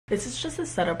This is just a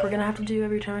setup we're gonna have to do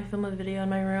every time I film a video in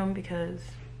my room because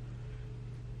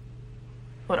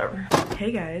whatever.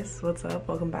 Hey guys, what's up?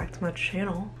 Welcome back to my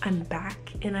channel. I'm back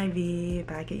in IV,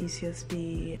 back at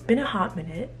UCSB. Been a hot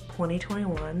minute.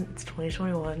 2021. It's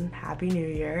 2021. Happy New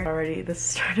Year. Already the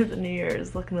start of the new year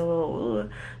is looking a little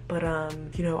but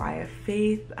you know, I have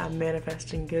faith. I'm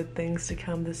manifesting good things to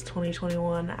come this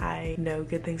 2021. I know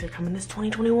good things are coming this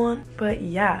 2021. But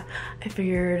yeah, I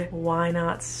figured why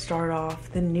not start off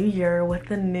the new year with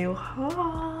the new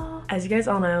haul. As you guys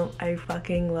all know, I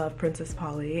fucking love Princess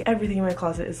Polly. Everything in my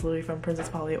closet is literally from Princess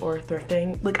Polly or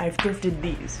thrifting. Like, I've thrifted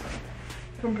these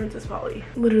from Princess Polly.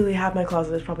 Literally half my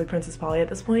closet is probably Princess Polly at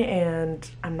this point, and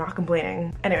I'm not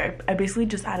complaining. Anyway, I basically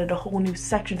just added a whole new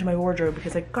section to my wardrobe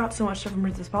because I got so much stuff from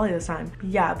Princess Polly this time.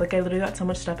 Yeah, like I literally got so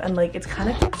much stuff, and like it's kind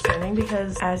of concerning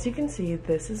because as you can see,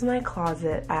 this is my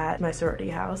closet at my sorority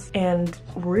house, and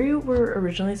we were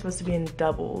originally supposed to be in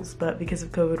doubles, but because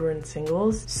of COVID we're in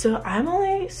singles. So I'm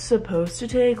only supposed to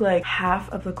take like half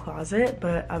of the closet,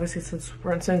 but obviously since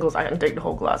we're in singles I can take the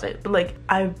whole closet. But like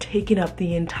I've taken up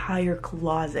the entire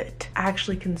closet.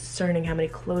 Actually concerning how many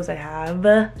clothes I have.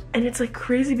 And it's like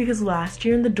crazy because last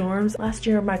year in the dorms, last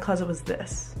year my closet was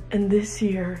this. And this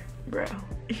year, bro,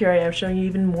 here I am showing you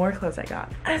even more clothes I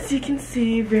got. As you can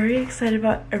see, very excited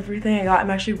about everything I got. I'm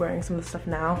actually wearing some of the stuff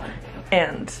now.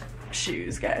 And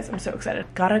shoes, guys, I'm so excited.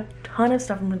 Got a ton of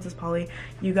stuff from Princess Polly.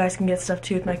 You guys can get stuff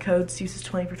too with my code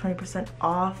SUSAS20 for 20%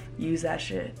 off. Use that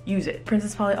shit. Use it.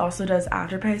 Princess Polly also does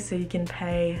afterpay, so you can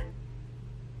pay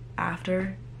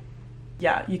after.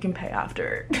 Yeah, you can pay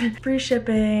after. Free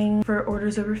shipping for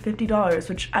orders over $50,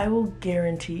 which I will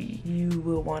guarantee you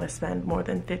will want to spend more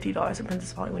than $50 at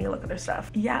Princess Polly when you look at their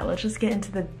stuff. Yeah, let's just get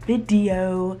into the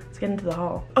video. Let's get into the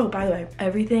haul. Oh, by the way,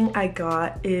 everything I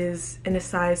got is in a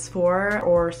size 4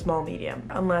 or small medium,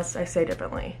 unless I say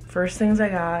differently. First things I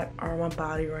got are my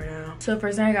body right now. So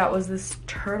first thing I got was this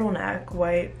turtleneck,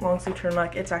 white long sleeve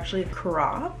turtleneck. It's actually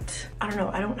cropped. I don't know,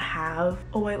 I don't have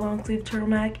a white long sleeve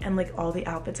turtleneck and like all the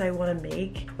outfits I want to make.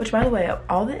 Which, by the way,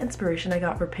 all the inspiration I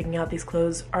got for picking out these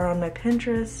clothes are on my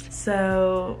Pinterest,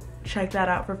 so check that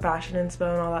out for fashion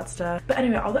inspo and all that stuff. But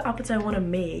anyway, all the outfits I want to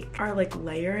make are like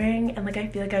layering, and like I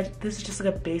feel like this is just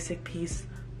like a basic piece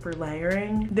for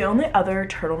layering. The only other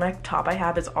turtleneck top I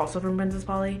have is also from Princess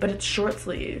Polly, but it's short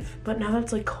sleeve. But now that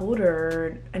it's like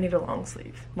colder, I need a long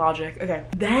sleeve. Logic. Okay,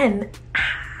 then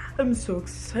I'm so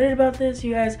excited about this,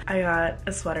 you guys. I got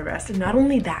a sweater vest, and not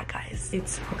only that, guys,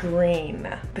 it's green.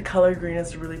 The color green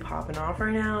is really popping off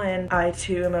right now, and I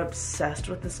too am obsessed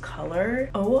with this color.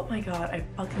 Oh my god, I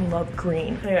fucking love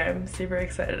green. Anyway, I'm super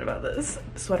excited about this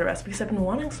sweater vest because I've been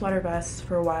wanting sweater vests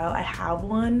for a while. I have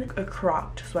one, a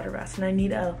cropped sweater vest, and I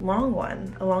need a long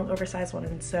one, a long oversized one,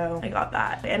 and so I got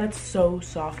that. And it's so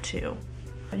soft too.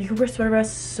 You can wear sweater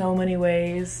vests so many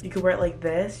ways. You could wear it like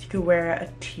this. You could wear a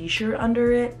t-shirt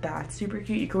under it. That's super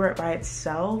cute. You could wear it by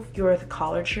itself. You could wear the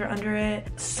collared shirt under it.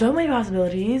 So many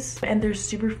possibilities, and they're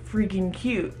super freaking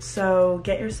cute. So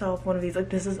get yourself one of these. Like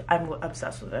this is, I'm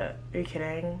obsessed with it. Are you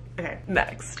kidding? Okay,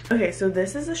 next. Okay, so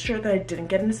this is a shirt that I didn't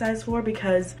get in a size 4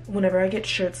 because whenever I get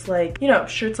shirts like, you know,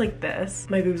 shirts like this,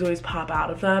 my boobs always pop out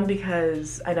of them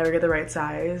because I never get the right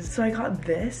size. So I got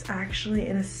this actually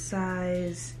in a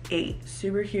size 8.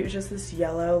 Super cute. It's just this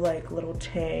yellow like little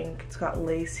tank. It's got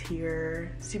lace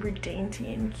here. Super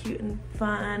dainty and cute and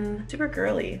fun. Super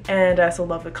girly. And I also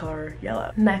love the color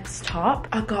yellow. Next top,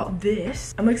 I got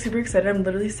this. I'm like super excited. I'm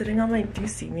literally sitting on my, do you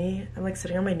see me? I'm like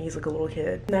sitting on my knees like a little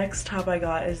kid. Next top I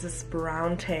got is this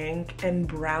brown tank, and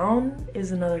brown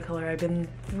is another color I've been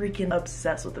freaking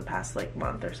obsessed with the past like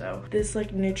month or so. This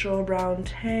like neutral brown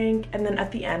tank, and then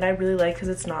at the end I really like because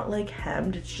it's not like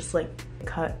hemmed, it's just like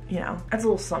cut, you know, adds a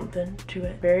little something to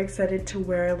it. Very excited to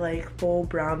wear like full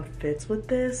brown fits with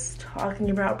this. Talking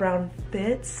about brown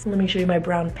fits, let me show you my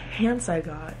brown pants I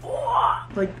got. Oh,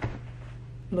 like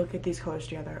look at these colors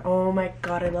together. Oh my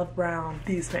god, I love brown.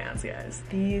 These pants, guys,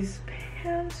 these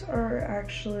pants are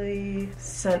actually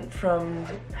sent from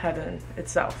heaven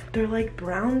itself. They're like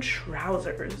brown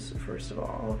trousers. First of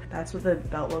all, that's what the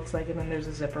belt looks like, and then there's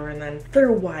a zipper, and then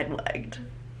they're wide-legged.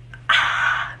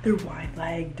 They're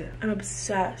wide-legged. I'm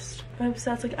obsessed. I'm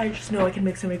obsessed. Like, I just know I can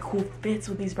make so many cool fits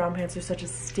with these brown pants. They're such a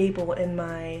staple in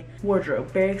my wardrobe.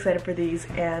 Very excited for these,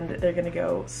 and they're gonna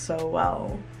go so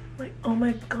well Like, oh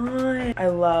my god. I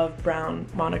love brown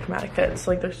monochromatic fits.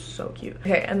 Like, they're so cute.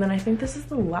 Okay, and then I think this is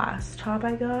the last top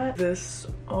I got. This,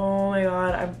 oh my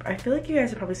god. I feel like you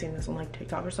guys have probably seen this on like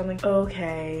TikTok or something.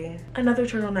 Okay, another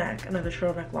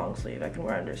turtleneck long sleeve I can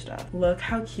wear under stuff. Look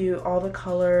how cute. All the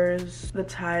colors, the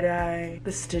tie-dye,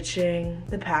 the stitching,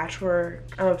 the patchwork.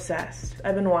 I'm obsessed.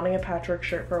 I've been wanting a patchwork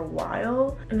shirt for a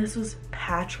while, and this was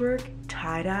patchwork,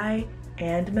 tie-dye,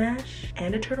 and mesh,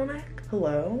 and a turtleneck.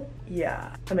 Hello?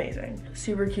 Yeah, amazing.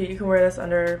 Super cute. You can wear this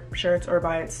under shirts or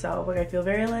by itself. Like, I feel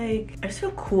very like, I just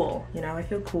feel cool, you know? I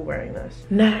feel cool wearing this.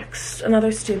 Next,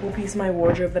 another staple piece of my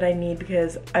wardrobe that I need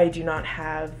because I do not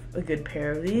have a good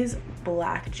pair of these,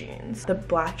 black jeans. The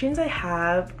black jeans I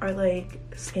have are like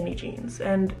skinny jeans,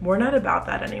 and we're not about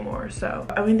that anymore. So,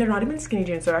 I mean, they're not even skinny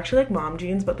jeans. They're actually like mom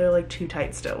jeans, but they're like too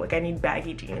tight still. Like, I need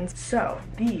baggy jeans. So,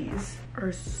 these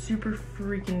are super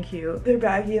freaking cute. They're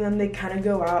baggy and then they kind of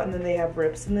go out and then they have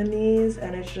rips in the knees,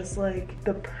 and it's just like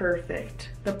the perfect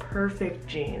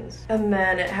jeans. And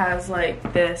then it has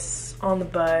like this on the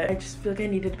butt. I just feel like I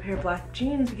needed a pair of black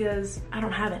jeans because I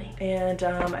don't have any, and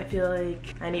I feel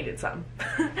like I needed some.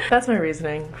 That's my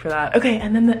reasoning for that. Okay,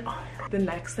 and then the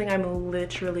next thing I'm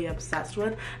literally obsessed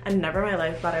with, and never in my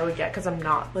life thought I would get because I'm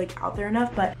not like out there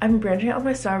enough, but I've been branching out with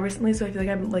my style recently, so I feel like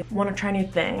I'm like want to try new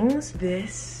things.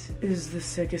 This is the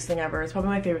sickest thing ever. It's probably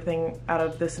my favorite thing out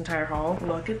of this entire haul.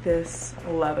 Look at this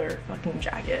leather fucking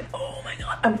jacket. Oh my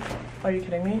god. Are you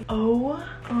kidding me? Oh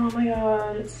my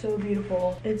god, it's so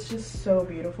beautiful. It's just so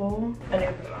beautiful. I need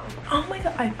to put it on. Oh my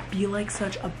god, I feel like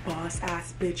such a boss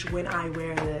ass bitch when I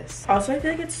wear this. Also, I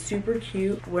feel like it's super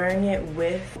cute wearing it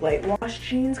with light wash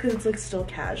jeans because it's like still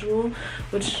casual,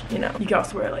 which, you know, you can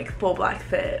also wear like full black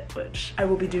fit, which I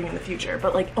will be doing in the future.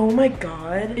 But like, oh my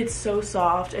god, it's so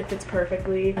soft. It fits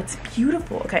perfectly. It's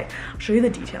beautiful. Okay, I'll show you the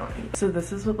detailing. So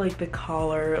this is what like the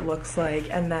collar looks like,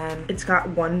 and then it's got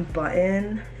one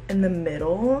button in the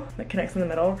middle that connects in the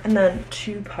middle, and then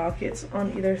 2 pockets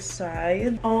on either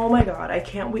side. Oh my god, I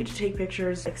can't wait to take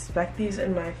pictures. Expect these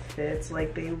in my fits.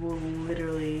 Like, they will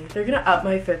literally, they're gonna up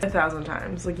my fits 1,000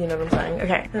 times, like, you know what I'm saying?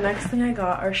 Okay, the next thing I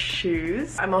got are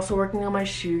shoes. I'm also working on my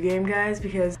shoe game, guys,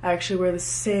 because I actually wear the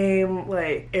same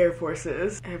like Air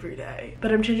Forces every day,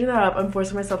 but I'm changing that up. I'm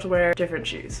forcing myself to wear different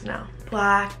shoes now.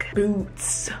 Black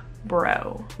boots,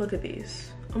 bro. Look at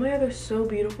these. Oh my god, they're so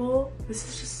beautiful. This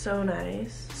is just so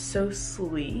nice, so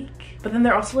sleek. But then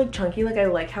they're also like chunky. Like, I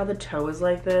like how the toe is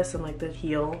like this and like the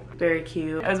heel. Very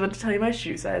cute. I was about to tell you my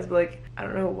shoe size, but like, I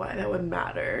don't know why that would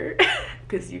matter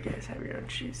because you guys have your own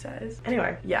shoe size.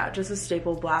 Anyway, yeah, just a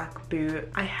staple black boot.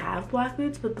 I have black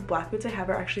boots, but the black boots I have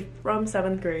are actually from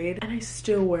 7th grade, and I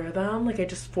still wear them. Like, I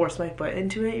just force my foot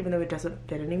into it even though it doesn't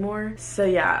fit anymore. So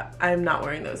yeah, I'm not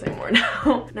wearing those anymore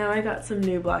now. Now I got some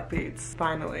new black boots,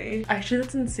 finally. Actually,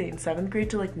 that's insane. 7th grade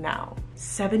to like now.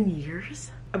 7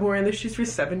 years? I've been wearing those shoes for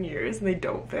 7 years and they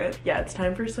don't fit. Yeah, it's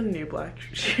time for some new black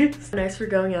shoes. Nice for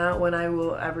going out when I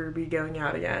will ever be going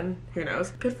out again. Who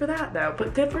knows? Good for that though,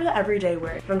 but good for the everyday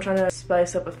wear. If I'm trying to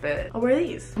spice up a fit, I'll wear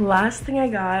these. Last thing I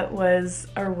got was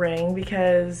a ring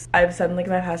because I've said in like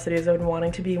my past videos I've been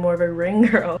wanting to be more of a ring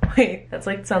girl. Wait, that's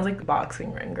like, sounds like a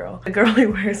boxing ring girl. A girl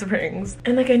who wears rings.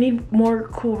 And like, I need more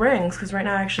cool rings because right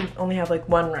now I actually only have like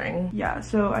 1 ring. Yeah,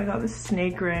 so I got this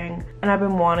snake ring and I've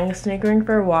been wanting a snake ring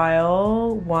for a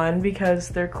while. 1, because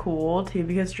they're cool. 2,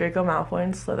 because Draco Malfoy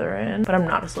and Slytherin. But I'm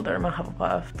not a Slytherin, I'm a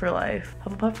Hufflepuff for life.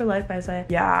 Hufflepuff for life, I say.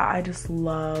 Yeah, I just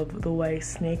love the way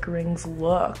snake rings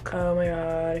look. Oh my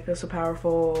god, I feel so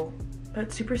powerful.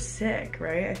 But super sick,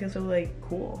 right? I feel so like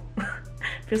cool.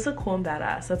 Feels so cool and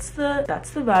badass. That's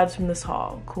the vibes from this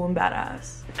haul. Cool and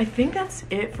badass. I think that's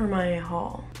it for my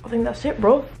haul. I think that's it,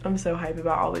 bro. I'm so hyped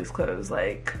about all these clothes.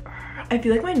 Like, I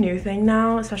feel like my new thing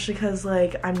now, especially because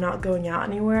like I'm not going out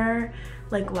anywhere.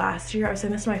 Like last year, I was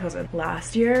saying this to my cousin.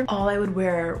 Last year, all I would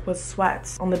wear was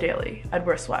sweats on the daily. I'd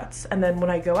wear sweats. And then when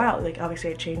I go out, like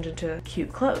obviously I change into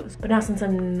cute clothes. But now since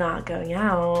I'm not going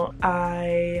out,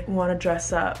 I want to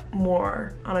dress up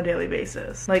more on a daily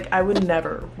basis. Like, I would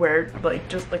never wear like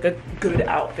just like a good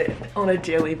outfit on a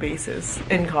daily basis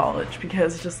in college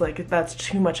because just like that's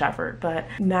too much effort. But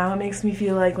now it makes me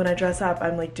feel like when I dress up,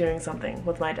 I'm like doing something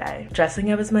with my day.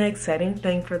 Dressing up is my exciting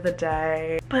thing for the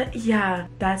day. But yeah,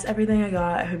 that's everything I got.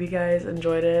 I hope you guys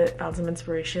enjoyed it, found some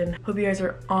inspiration. Hope you guys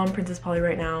are on Princess Polly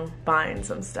right now buying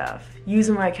some stuff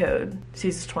using my code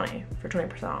Susas20 for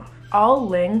 20% off. I'll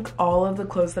link all of the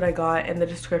clothes that I got in the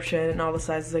description and all the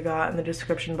sizes I got in the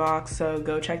description box, so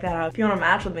go check that out if you want to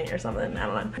match with me or something. I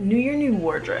don't know. New year, new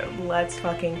wardrobe. Let's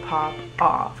fucking pop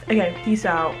off. Okay, peace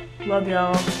out. Love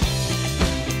y'all.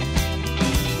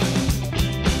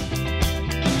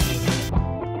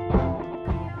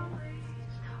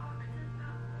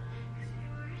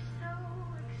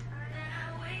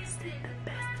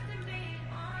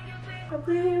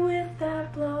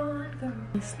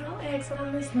 text, I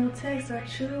don't miss no text, I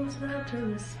choose not to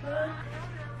respond.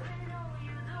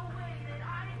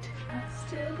 I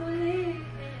still believe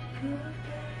you.